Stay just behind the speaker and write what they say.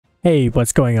Hey,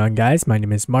 what's going on, guys? My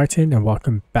name is Martin, and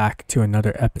welcome back to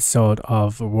another episode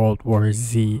of World War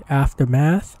Z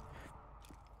Aftermath.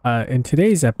 In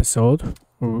today's episode,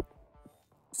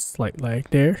 slight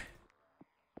lag there.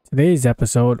 Today's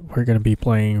episode, we're going to be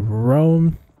playing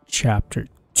Rome Chapter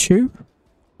 2,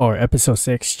 or Episode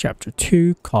 6, Chapter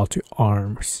 2, Call to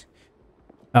Arms.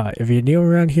 If you're new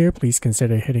around here, please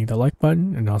consider hitting the like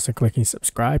button and also clicking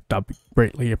subscribe. That'll be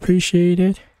greatly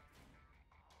appreciated.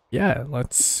 Yeah,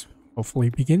 let's hopefully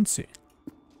begin soon.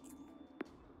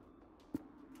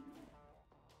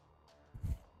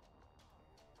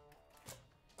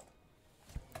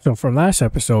 So from last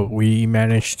episode, we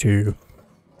managed to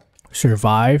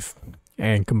survive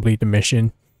and complete the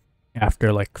mission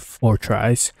after like 4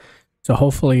 tries. So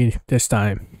hopefully this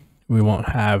time we won't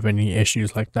have any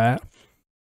issues like that.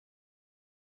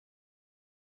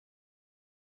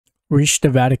 Reach the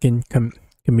Vatican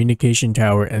communication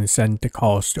tower and send the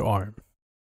call to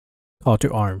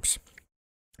arms.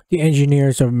 The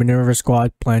engineers of Minerva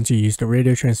Squad plan to use the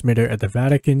radio transmitter at the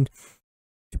Vatican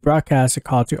to broadcast a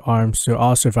call to arms to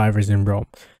all survivors in Rome.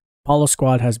 Apollo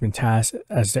Squad has been tasked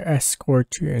as their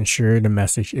escort to ensure the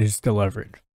message is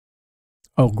delivered.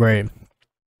 Oh great.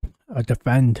 A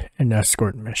defend and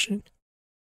escort mission.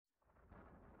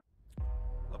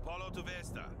 Apollo to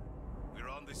Vesta. We're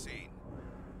on the scene.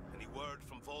 Any word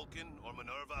from Vulcan or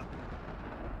Minerva?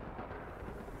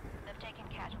 They've taken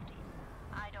casualties.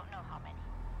 I don't know how many.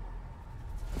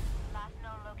 Last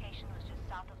known location was just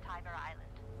south of Tiber Island.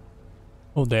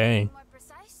 Oh dang. More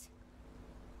precise?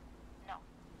 No,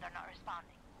 they're not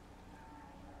responding.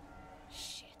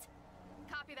 Shit.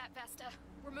 Copy that, Vesta.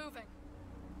 We're moving.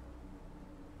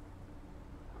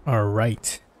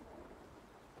 Alright.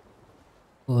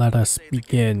 Let us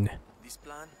begin. This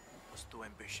plan was too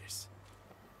ambitious.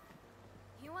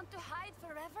 You want to hide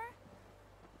forever?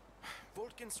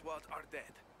 Vulcan SWAT are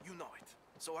dead. You know it.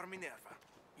 So are Minerva.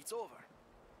 It's over.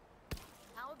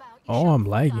 How about you Oh, shut I'm the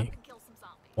fuck lagging. up and kill some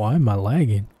zombies? Why am I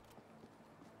lagging?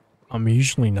 I'm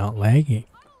usually not lagging.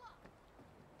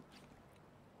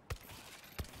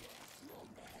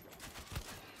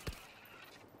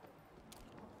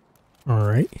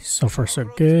 Alright, so far so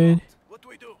good. What do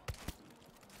we do?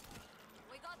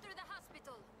 We got through the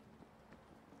hospital.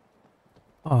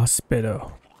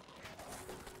 Hospital.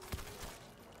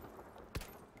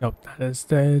 Nope, that is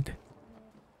dead.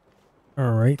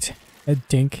 Alright, head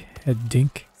dink, head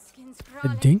dink, Skin's head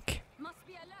crawling. dink. Must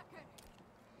be a lurker.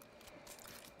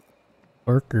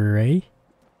 Worker, eh?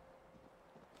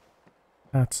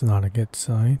 That's not a good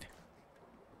sign.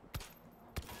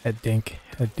 Head dink,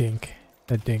 head dink,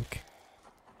 head dink.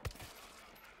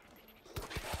 Killed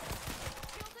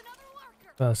another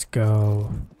lurker. Let's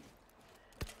go.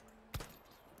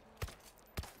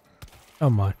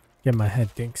 Come on, get my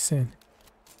head dinks in.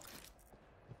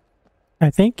 I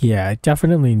think, yeah, I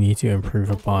definitely need to improve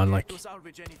upon, like, To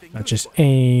salvage anything not just useful.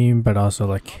 aim, but also,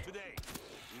 like, Today.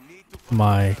 We need to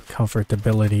my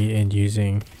comfortability in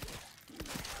using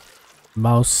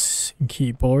mouse and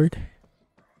keyboard.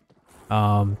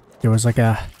 There was like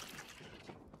a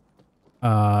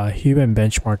human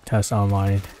benchmark test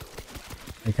online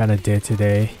I kind of did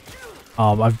today.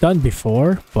 I've done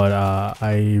before, but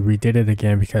I redid it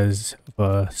again because of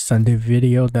a Sunday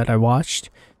video that I watched,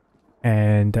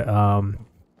 and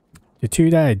the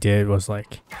two that I did was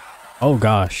like, oh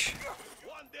gosh,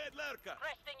 one dead lurker.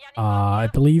 I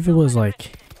believe it was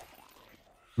like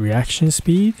reaction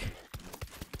speed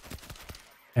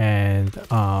and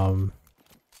I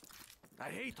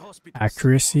hate hospitals.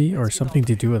 accuracy, or something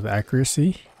to do with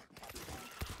accuracy.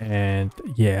 And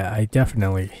yeah, I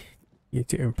definitely need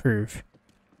to improve.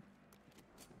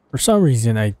 For some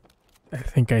reason, I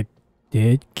think I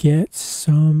did get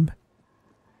some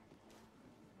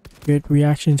good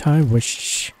reaction time,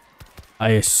 which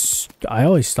I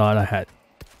always thought I had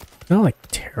not like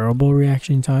terrible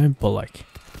reaction time, but like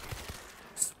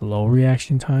slow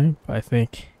reaction time. But I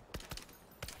think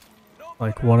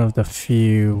like one of the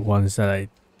few ones that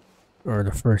or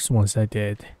the first ones I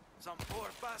did Some poor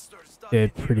bastards died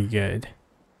did here. pretty good.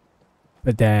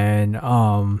 But then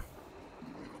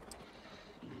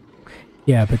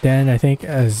yeah, but then I think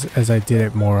as I did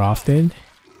it more often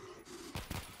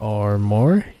or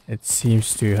more, it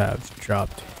seems to have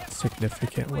dropped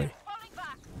significantly. Falling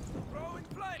back. Throwing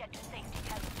flame. Get to safety,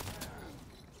 help.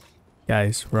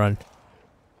 Guys, run.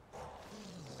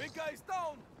 Big guy's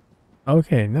down.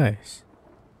 Okay, nice.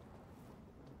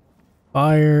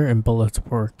 Fire and bullets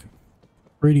work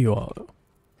pretty well. I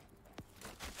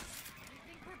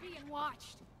think we're being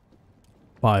watched.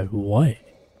 By what?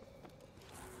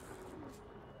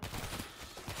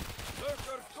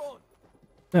 Lurker's gone.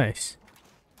 Nice.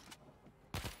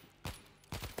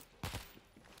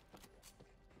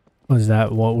 Was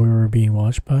that what we were being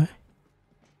watched by?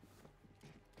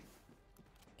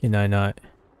 Can I not?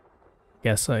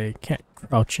 Guess I can't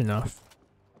crouch enough.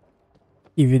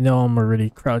 Even though I'm already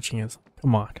crouching. It's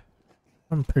come on.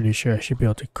 I'm pretty sure I should be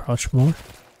able to crouch more.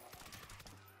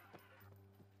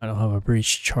 I don't have a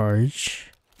breach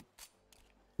charge.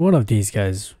 One of these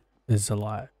guys is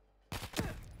alive.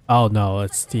 Oh no,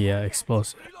 it's the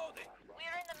explosive. We're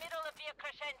in the middle of Via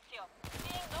Crescencio.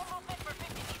 Seeing no movement for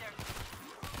 50 meters.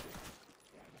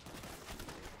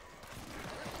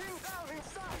 Thing down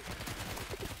inside.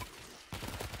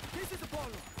 This is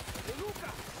Apollo. De Luca.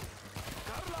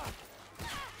 Carla.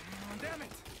 Damn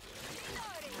it.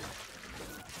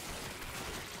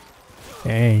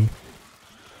 Dang.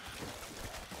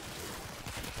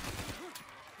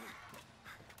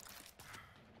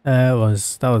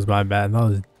 That was my bad. That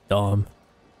was dumb.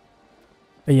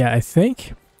 But yeah, I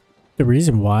think the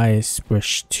reason why I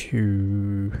switched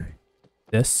to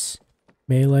this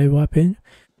melee weapon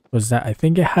was that I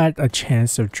think it had a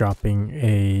chance of dropping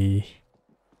a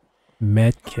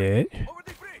med kit. Over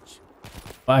the bridge.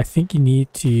 But I think you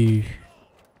need to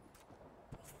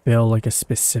feel like a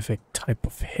specific type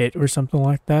of hit or something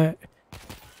like that,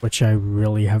 which I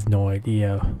really have no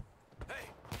idea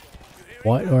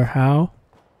what or how.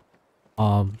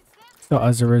 So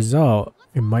as a result,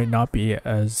 it might not be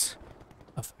as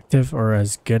effective or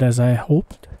as good as I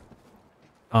hoped.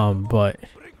 But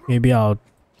maybe I'll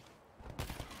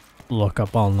look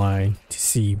up online to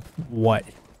see what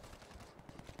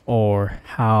or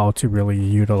how to really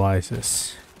utilize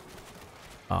this.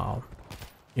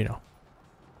 You know,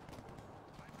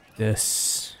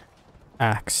 this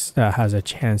axe that has a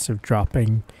chance of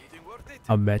dropping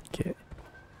a medkit.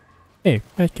 Hey,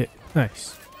 medkit,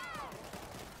 nice.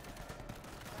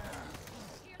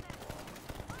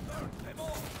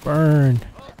 Burn.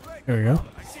 There we go.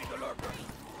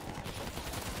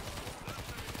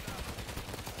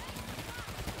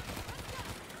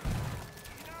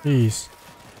 Jeez.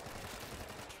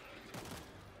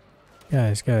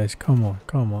 Guys, come on,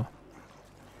 come on.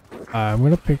 I'm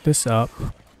gonna pick this up.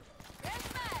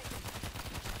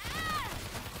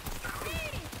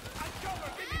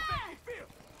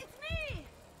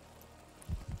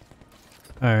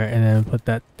 Alright, and then put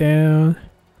that down.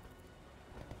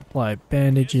 Apply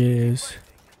bandages.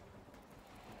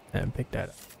 And pick that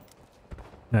up.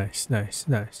 Nice, nice,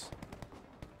 nice.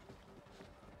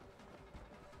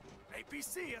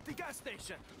 APC at the gas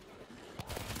station.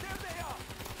 There they are.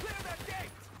 Clear that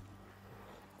gate.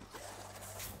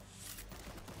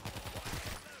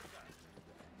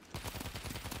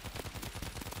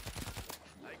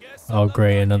 Oh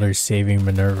great, another saving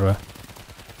Minerva.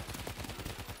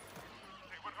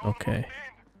 Okay.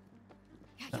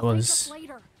 That was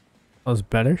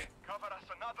better.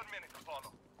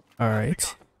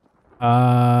 Alright. Dig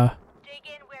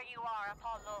in where you are,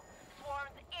 Apollo.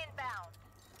 Swarms inbound.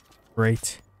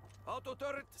 Great. Auto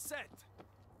turret set.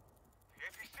 The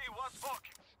APC wants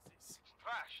Vulcans. It's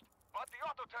trashed, but the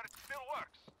auto turret still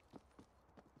works.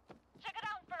 Check it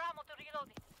out for ammo to reload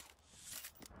it.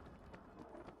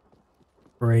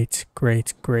 Great,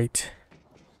 great, great.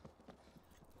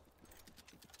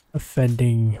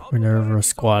 Offending Minerva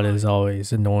squad is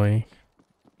always annoying.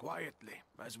 Quietly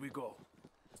as we go.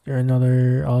 Is there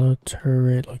another auto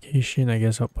turret location? I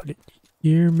guess I'll put it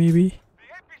here, maybe? The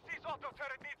APC's auto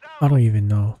turret needs I ammo. don't even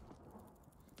know.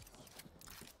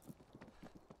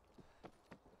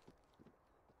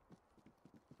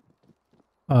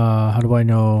 How do I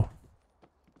know?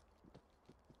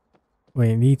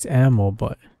 Wait, it needs ammo,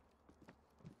 but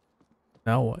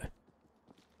now what?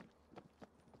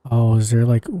 Oh, is there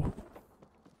like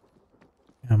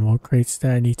ammo crates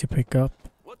that I need to pick up?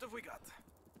 What have we got?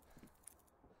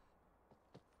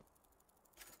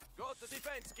 Got the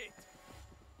defense kit.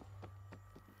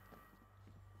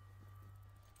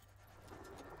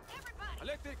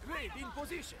 Electric grid in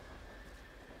position.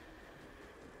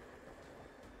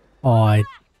 Oh, I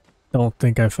don't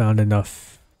think I found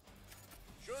enough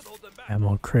Should hold them back.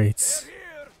 ammo crates. They're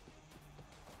here.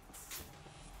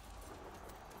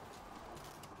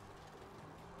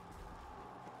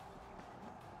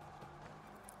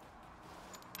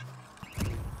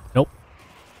 Nope.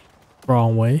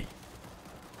 Wrong way.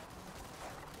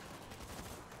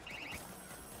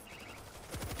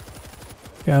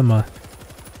 Come on.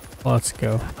 Let's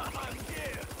go. I'm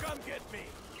here. Come get me.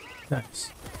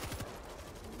 Nice.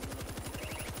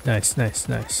 Nice, nice,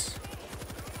 nice.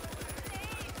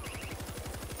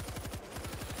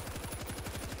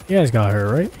 You guys got her,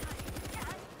 right?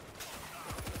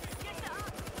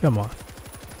 Come on.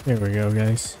 There we go,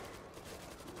 guys.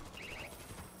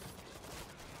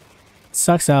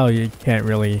 Sucks how you can't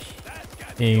really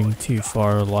aim too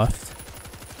far left.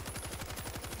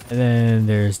 And then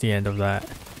there's the end of that.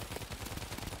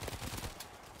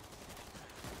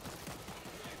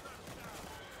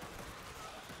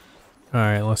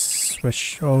 Alright, let's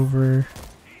switch over.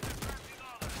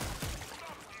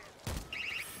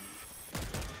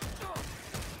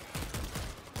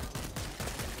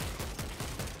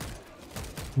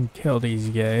 And kill these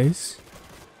guys.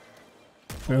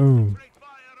 Boom.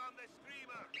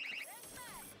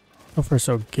 So far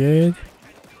so good.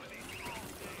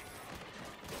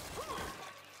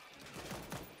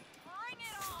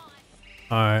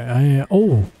 Alright,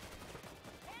 oh!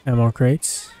 Ammo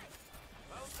crates.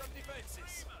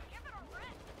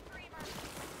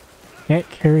 Can't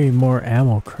carry more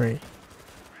ammo crate.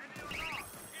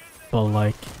 But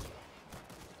like,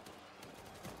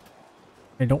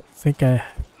 I don't think I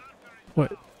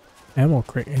put ammo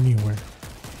crate anywhere.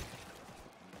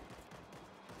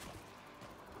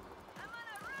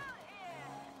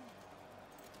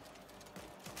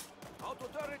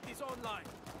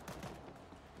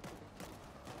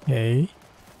 Okay.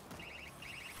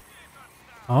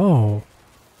 Oh.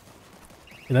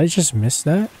 Did I just miss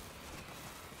that?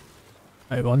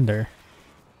 I wonder.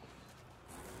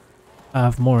 I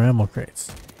have more ammo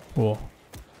crates. Cool.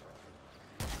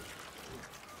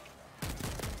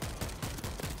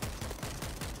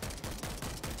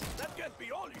 That can't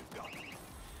be all you've got.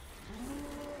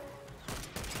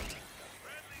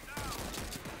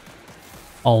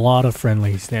 A lot of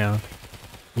friendlies down.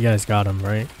 You guys got them,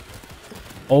 right?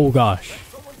 Oh gosh.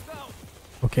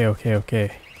 Okay, okay,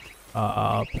 okay.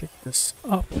 I'll pick this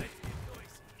up.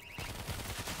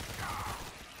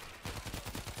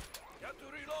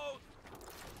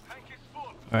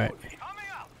 Alright.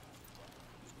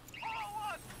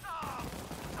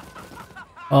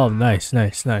 Oh, nice,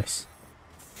 nice, nice.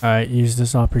 Alright, use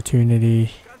this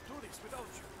opportunity.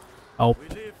 Help.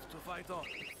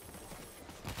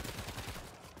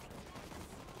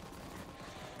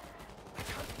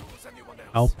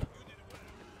 Help.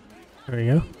 There we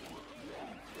go.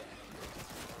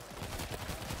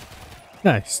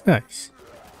 Nice, nice.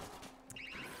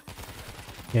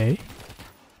 Okay.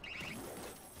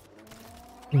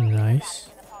 Nice.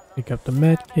 Pick up the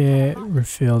med kit,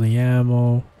 refill the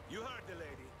ammo.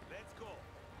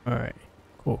 Alright.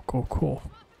 Cool, cool, cool.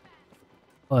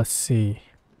 Let's see.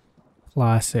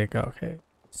 Classic, okay.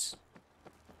 It's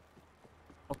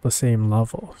not the same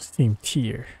level, same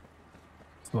tier.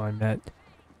 That's what I meant.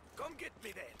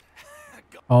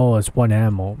 Oh, it's one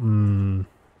ammo.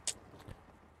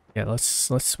 Yeah, let's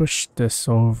switch this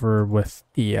over with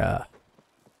the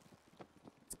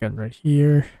gun right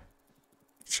here.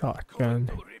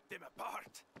 Shotgun,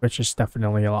 which is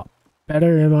definitely a lot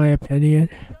better in my opinion.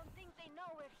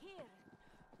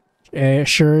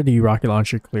 Sure, the rocket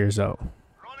launcher clears out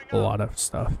a lot of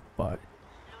stuff, but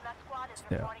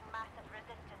still.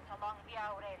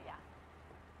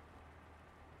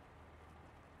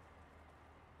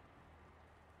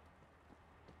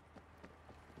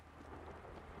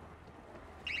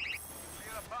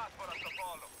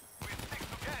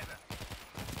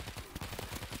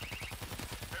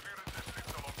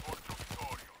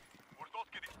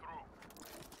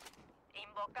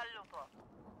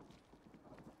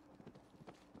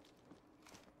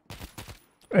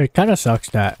 It kind of sucks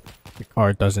that the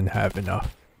car doesn't have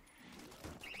enough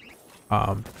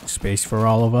space for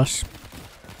all of us.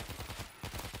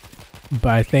 But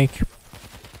I think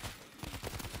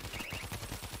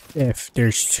if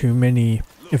there's too many,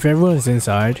 if everyone's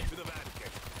inside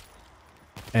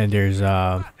and there's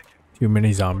too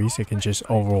many zombies, it can just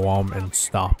overwhelm and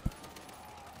stop.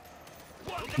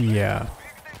 Yeah.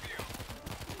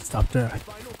 Stop the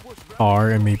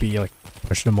car and maybe like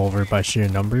push them over by sheer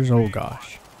numbers. Oh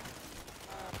gosh.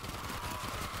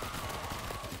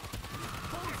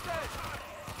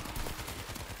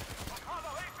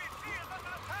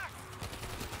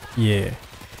 Yeah,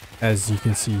 as you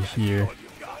can see here,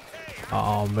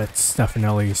 it's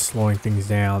definitely slowing things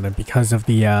down, and because of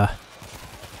the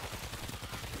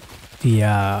you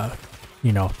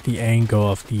know, the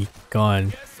angle of the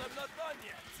gun,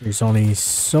 there's only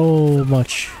so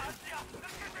much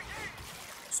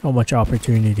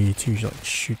opportunity to like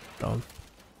shoot them,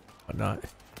 but not.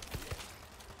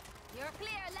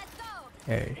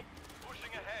 Hey.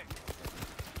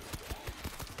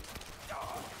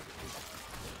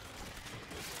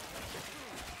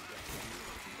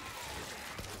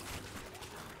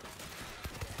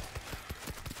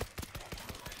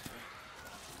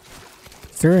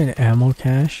 Is there an ammo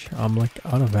cache? I'm like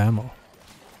out of ammo.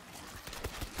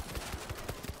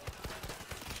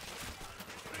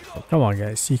 Oh, come on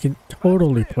guys, you can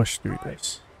totally push through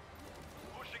this.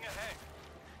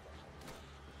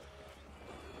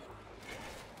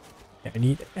 I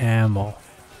need ammo.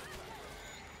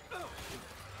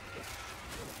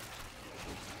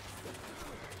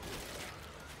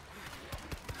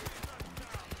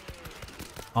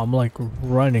 I'm like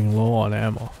running low on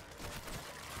ammo.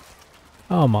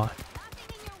 Come on.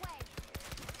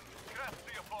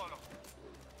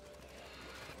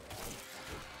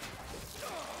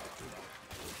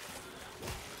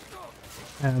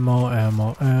 Ammo,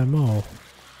 ammo, ammo.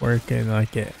 Working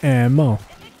like it. Ammo.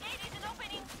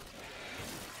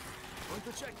 Going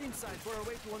to check inside for a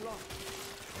way to unlock.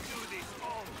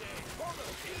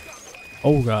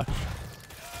 Oh god.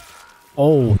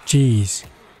 Oh jeez.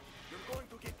 You're going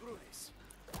to get through this.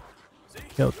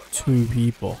 Killed 2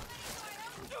 people.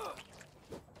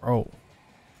 Oh.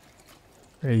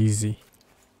 Crazy.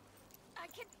 I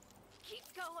can keep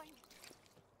going.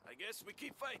 I guess we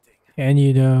keep fighting. Can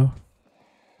you though?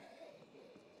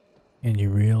 Can you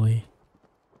really?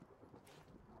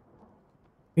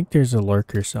 I think there's a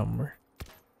lurker somewhere.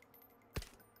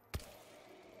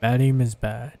 Bad aim is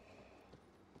bad.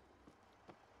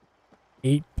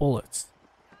 8 bullets.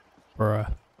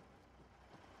 Bruh.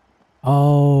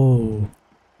 Oh.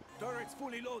 Turret's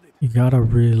fully loaded. You gotta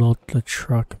reload the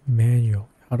truck manual.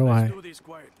 How do Let's I? do this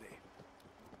quietly.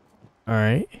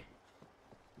 Alright.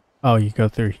 Oh, you go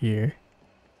through here.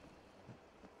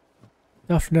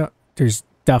 There's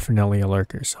definitely a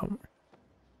lurker somewhere.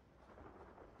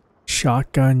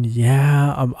 Shotgun,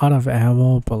 yeah, I'm out of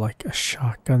ammo, but like a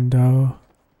shotgun though.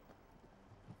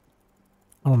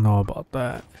 I don't know about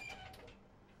that.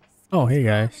 Oh, hey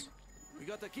guys. We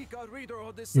got the keycard reader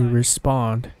on this You side.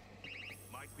 respawned.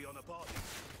 Might be on a party.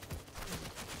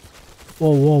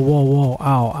 Whoa, whoa, whoa, whoa.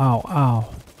 Ow, ow, ow.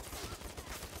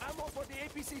 Ammo for the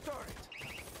APC turret.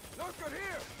 Lurker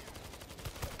here.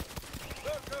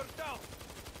 Lurker down.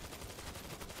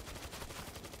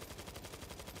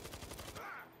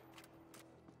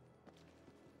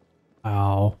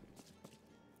 Ow.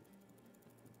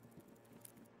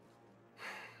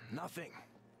 Nothing.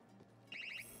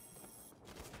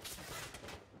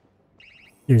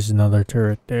 Here's another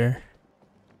turret there.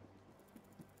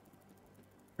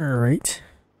 Alright.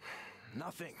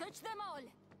 Nothing. Search them all.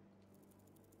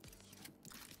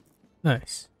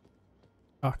 Nice.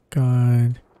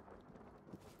 Shotgun.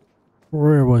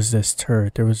 Where was this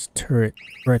turret? There was a turret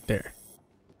right there.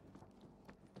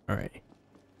 Alright.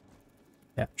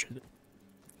 Captured it.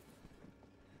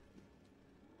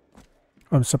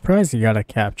 I'm surprised you gotta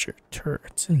capture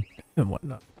turrets and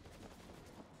whatnot.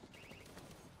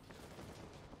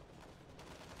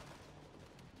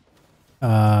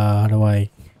 How do I...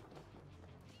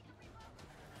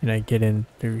 Can I get in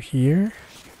through here?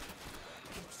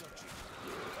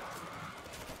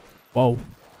 Whoa.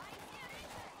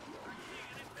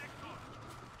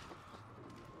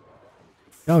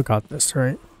 Y'all got this,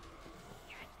 right?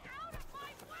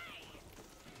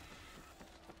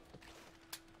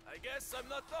 I guess I'm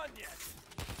not done yet.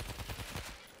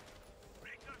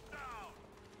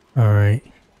 Alright.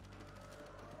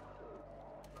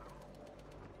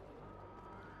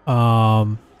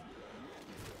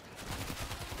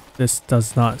 This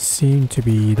does not seem to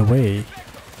be the way.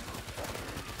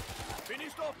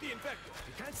 Finished off the infector.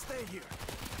 You can't stay here.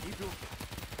 Keep looking.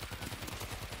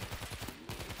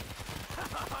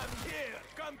 I'm here.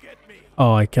 Come get me.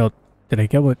 Oh, I killed... Did I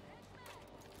kill it?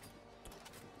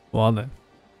 Well then.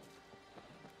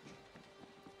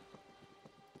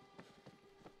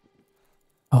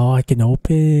 Oh, I can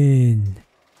open.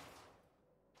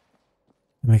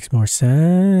 That makes more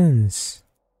sense.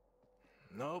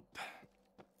 Nope.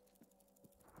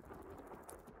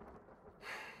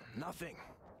 Nothing.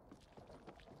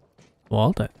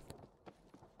 Well then.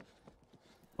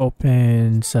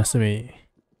 Open sesame.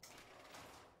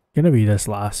 Gonna be this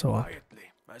last one.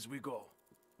 Quietly as we go.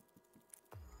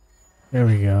 There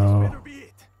we This go. better be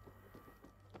it.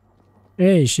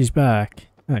 Hey, she's back.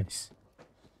 Nice.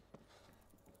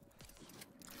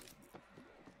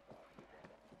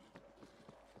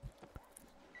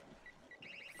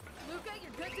 Luca,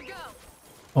 you're good to go.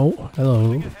 Oh,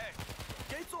 hello.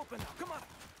 Gates open now. Come on.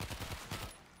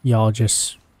 Y'all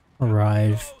just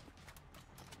arrive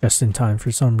just in time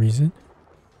for some reason.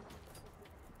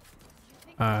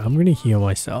 I'm gonna heal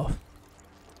myself.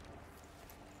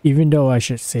 Even though I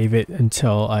should save it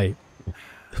until I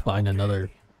find another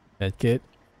medkit.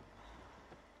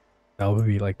 That would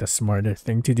be like the smarter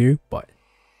thing to do, but...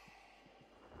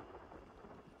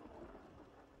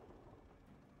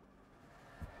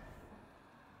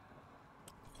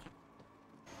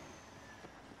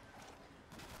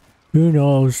 Who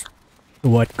knows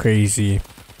what crazy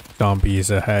zombie is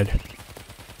ahead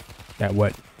that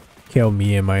would kill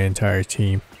me and my entire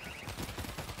team.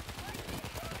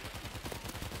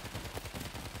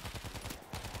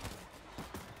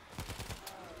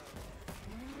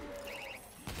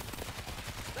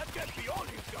 be all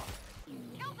you've got.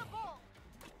 Kill the bull.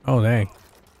 Oh, dang.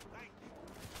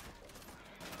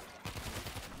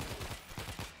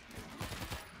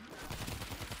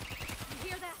 You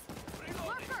hear that? There's a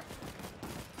lurker.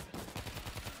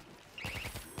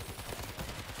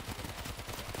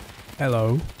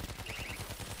 Hello.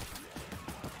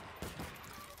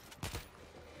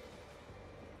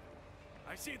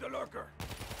 I see the lurker.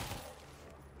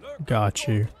 Got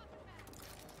you.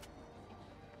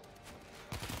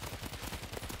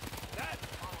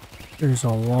 There's a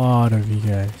lot of you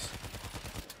guys.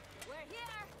 We're here.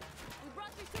 We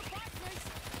brought you two partners.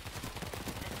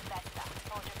 This is Vesta.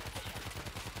 Hold your position.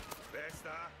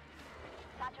 Vesta?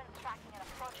 Saturn's tracking an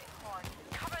approaching horde.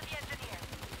 Cover the engineers.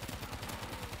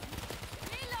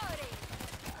 Reloading.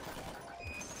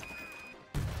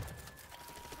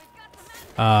 We've got the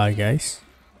men. Guys.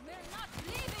 We're not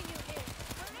leaving you here.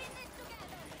 We're in this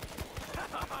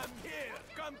together. I'm here.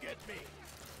 Come get me.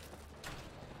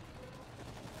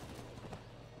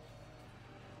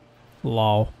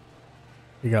 Lol.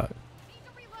 We got Need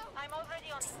to reload. I'm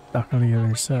already on. stuck on the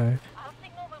other side. I'll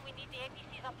signal when we need the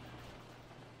APCs up.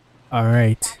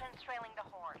 Alright. Saturn's trailing the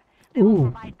horde. They will Ooh.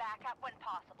 provide backup when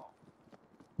possible.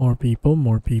 More people,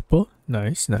 more people.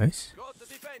 Nice, nice. Got the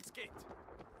defense kit.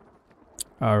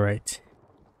 Alright.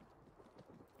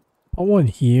 Put one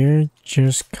here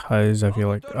just cause I feel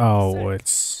like, oh,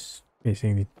 it's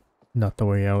basically not the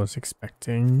way I was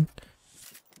expecting.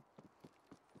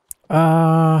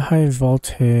 High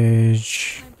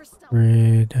voltage Time for stealth.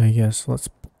 grid, I guess. Let's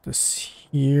put this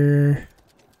here.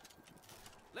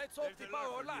 Let's hope the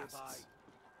power lasts.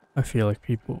 I feel like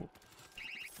people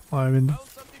climbing. Found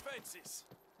some defenses.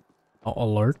 Oh, a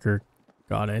lurker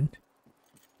got in.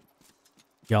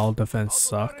 Y'all defense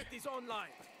Auto suck. turret is online.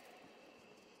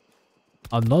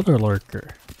 Another lurker.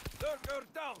 Lurker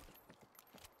down.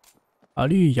 How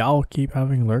do y'all keep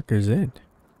having lurkers in?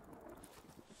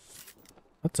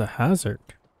 That's a hazard.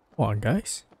 Come on,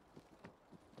 guys.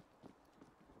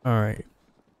 Alright.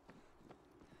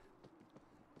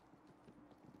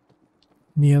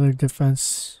 Any other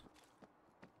defense?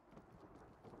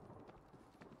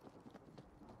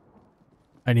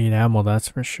 I need ammo, that's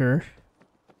for sure.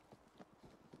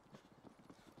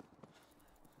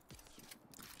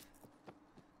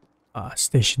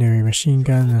 Stationary machine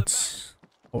gun, that's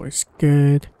always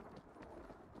good.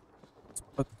 Let's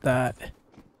put that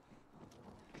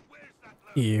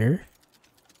here.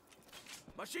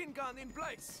 Machine gun in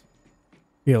place.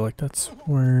 Feel like that's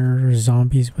where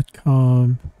zombies would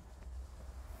come.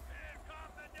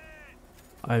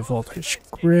 High voltage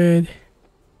grid.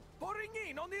 Pouring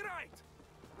in on the right.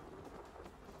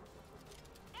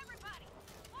 Everybody,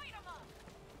 light 'em up.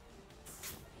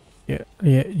 Yeah.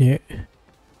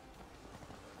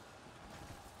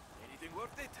 Anything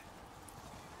worth it?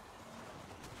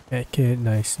 Okay,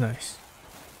 nice.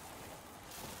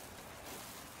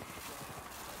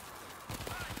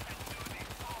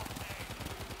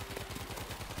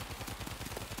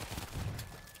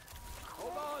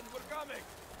 Hold on, we're coming.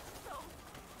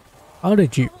 How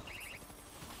did you?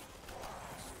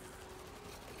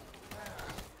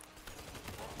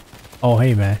 Oh,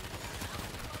 hey, man.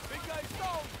 Big guy's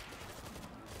down.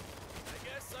 I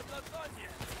guess I'm not done yet.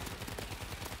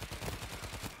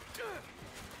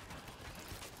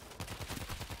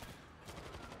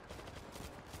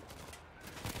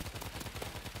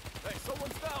 Hey,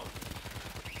 someone's down.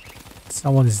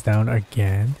 Someone's down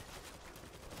again.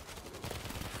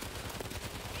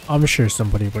 I'm sure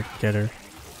somebody would get her.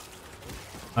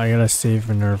 I gotta save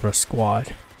Minerva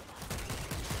squad.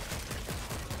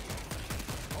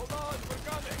 Hold on, we're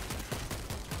coming.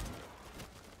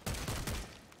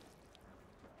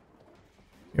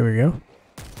 Here we go.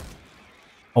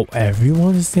 Oh,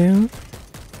 everyone's down?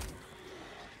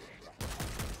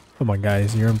 Come on,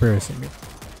 guys, you're embarrassing me.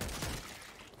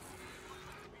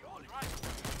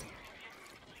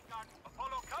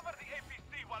 Apollo, cover the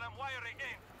APC while I'm wiring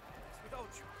in. Without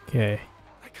you, Okay.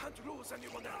 I can't lose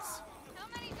anyone else. How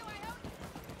many do I have?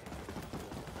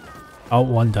 Oh,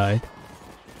 one died.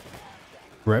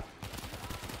 Rip.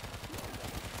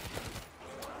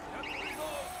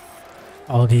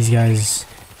 All these guys.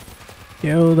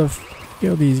 Kill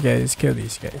these guys.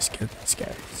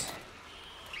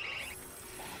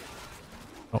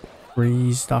 Oh,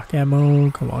 free stock ammo.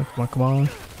 Come on.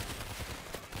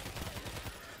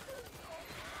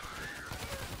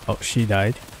 Oh, she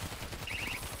died.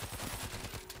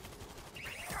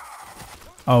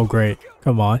 Oh, great.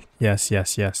 Come on. Yes.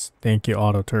 Thank you,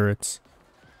 auto turrets.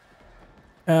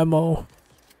 Ammo.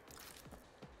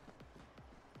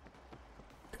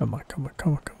 Come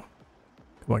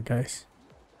on, guys.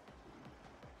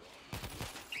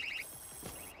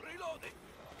 Reloading.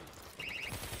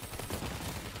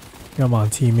 Come on,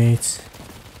 teammates.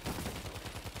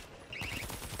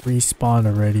 Respawn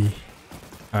already.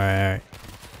 Alright.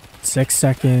 6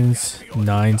 seconds.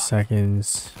 9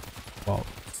 seconds. Well,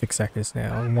 6 seconds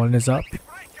now. 1 is up.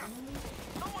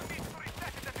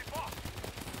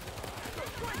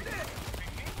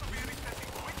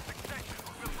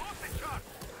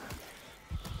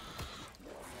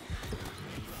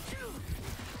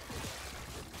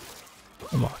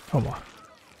 Come on, come on.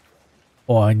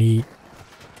 Oh, I need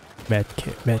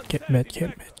medkit, medkit,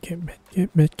 medkit, medkit, medkit,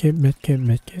 medkit, medkit,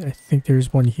 medkit. I think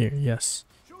there's one here, yes.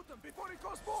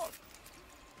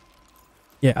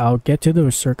 Yeah, I'll get to the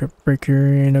circuit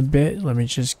breaker in a bit. Let me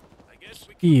just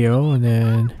heal and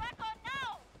then...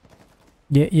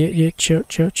 Yeah, chill.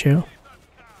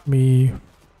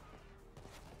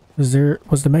 Was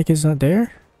the medkit's not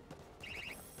there?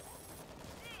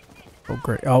 Oh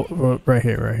great, oh right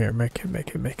here,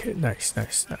 medkit, nice.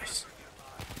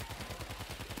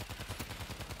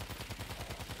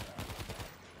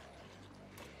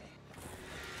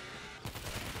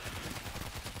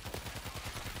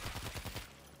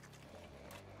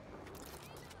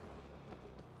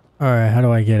 Alright, how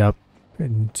do I get up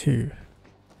into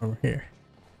over here?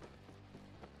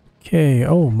 Okay,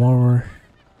 oh more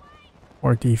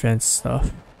defense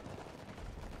stuff.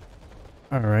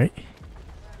 Alright.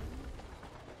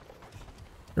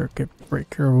 Circuit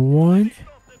breaker 1.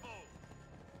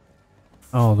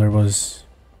 Oh, there was...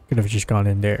 Could have just gone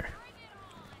in there.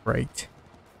 Right.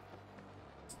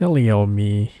 Silly old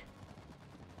me.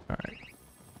 Alright.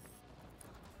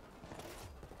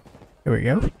 Here we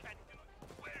go.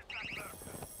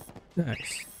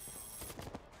 Nice.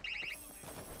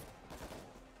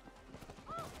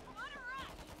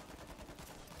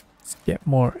 Let's get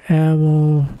more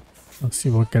ammo. Let's see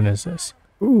what gun is this.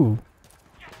 Ooh.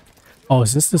 Oh,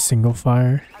 is this the single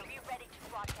fire?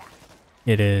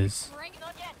 It is.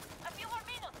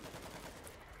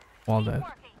 Well then.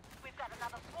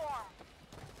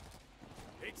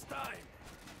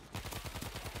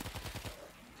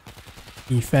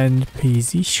 Defend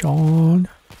position.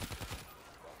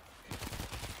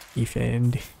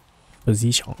 Defend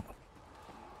position.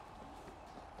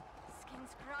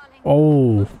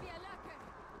 Oh.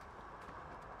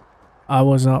 I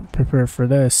was not prepared for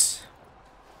this.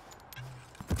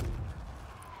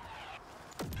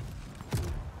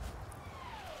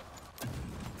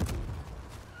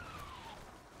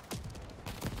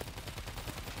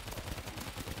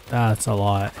 That's a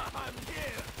lot.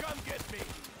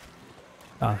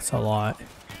 That's a lot.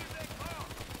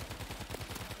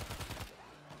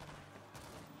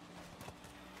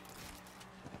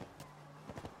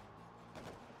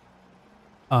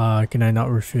 Can I not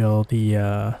refill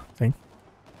the thing?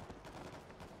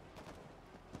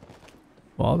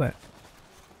 Well then.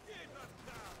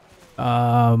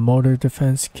 Motor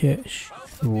defense kit,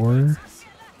 sure.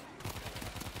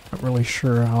 Not really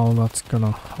sure how that's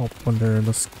gonna help when they're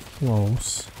this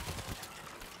close.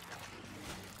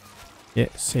 Yeah,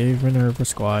 save Minerva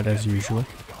squad as usual.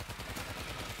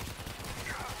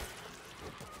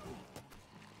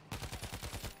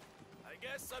 I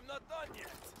guess I'm not done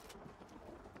yet.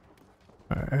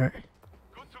 Alright.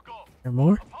 There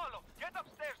more? Apollo, get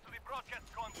upstairs to the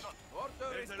broadcast console.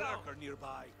 There's a lurker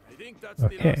nearby. I think that's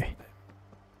Okay. the last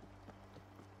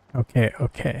of them.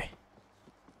 Okay.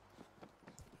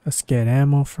 Let's get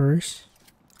ammo first.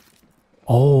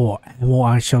 Oh, ammo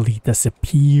actually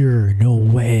disappear. No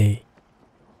way.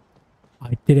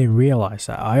 I didn't realize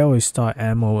that. I always thought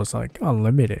ammo was like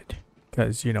unlimited.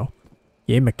 Because, you know,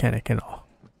 game mechanic and all.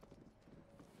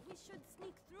 We should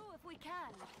sneak through if we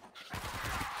can.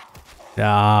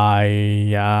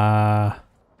 Yeah.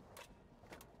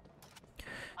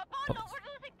 Apollo, we're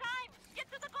losing time.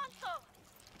 Get to the console.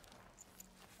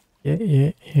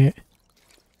 Yeah.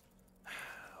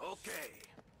 Okay.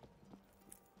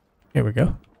 Here we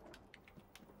go.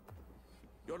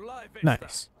 You're live, Vesta.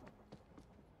 Nice.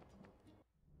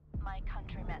 My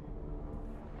countrymen,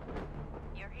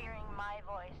 you're hearing my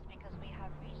voice because we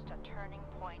have reached a turning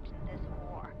point in this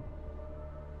war.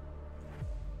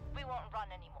 We won't run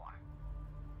anymore.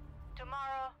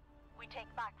 Tomorrow, we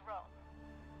take back Rome.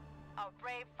 Our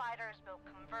brave fighters will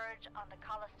converge on the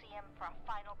Colosseum for a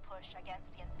final push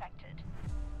against the infected.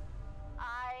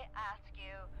 I ask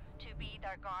you to be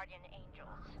their guardian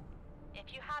angels.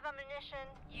 If you have ammunition,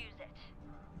 use it.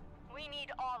 We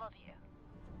need all of you.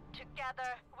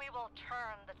 Together, we will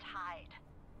turn the tide.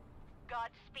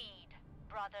 Godspeed,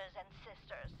 brothers and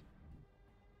sisters.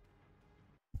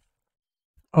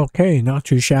 Okay, not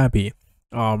too shabby.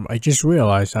 I just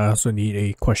realized I also need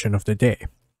a question of the day.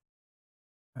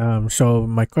 So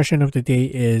my question of the day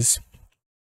is,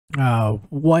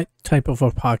 What type of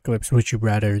apocalypse would you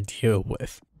rather deal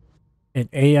with? An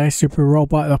AI super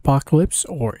robot apocalypse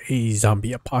or a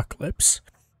zombie apocalypse?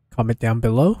 Comment down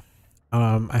below.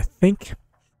 I think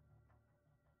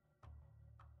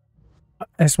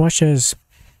as much as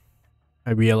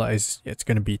I realize it's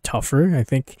gonna be tougher, I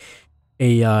think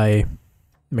AI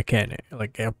mechanic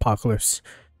like apocalypse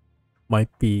might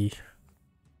be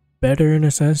better in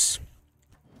a sense.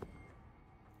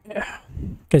 Yeah,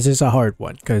 because it's a hard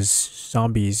one. Because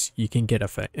zombies, you can get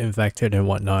infected and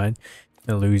whatnot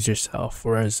and lose yourself,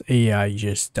 whereas AI, you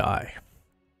just die.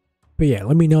 But yeah,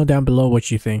 let me know down below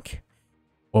what you think.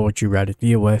 What would you rather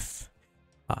deal with?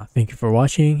 Thank you for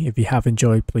watching. If you have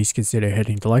enjoyed, please consider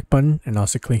hitting the like button and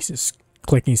also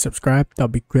clicking subscribe. That'll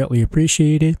be greatly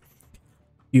appreciated.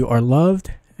 You are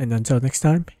loved, and until next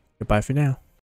time, goodbye for now.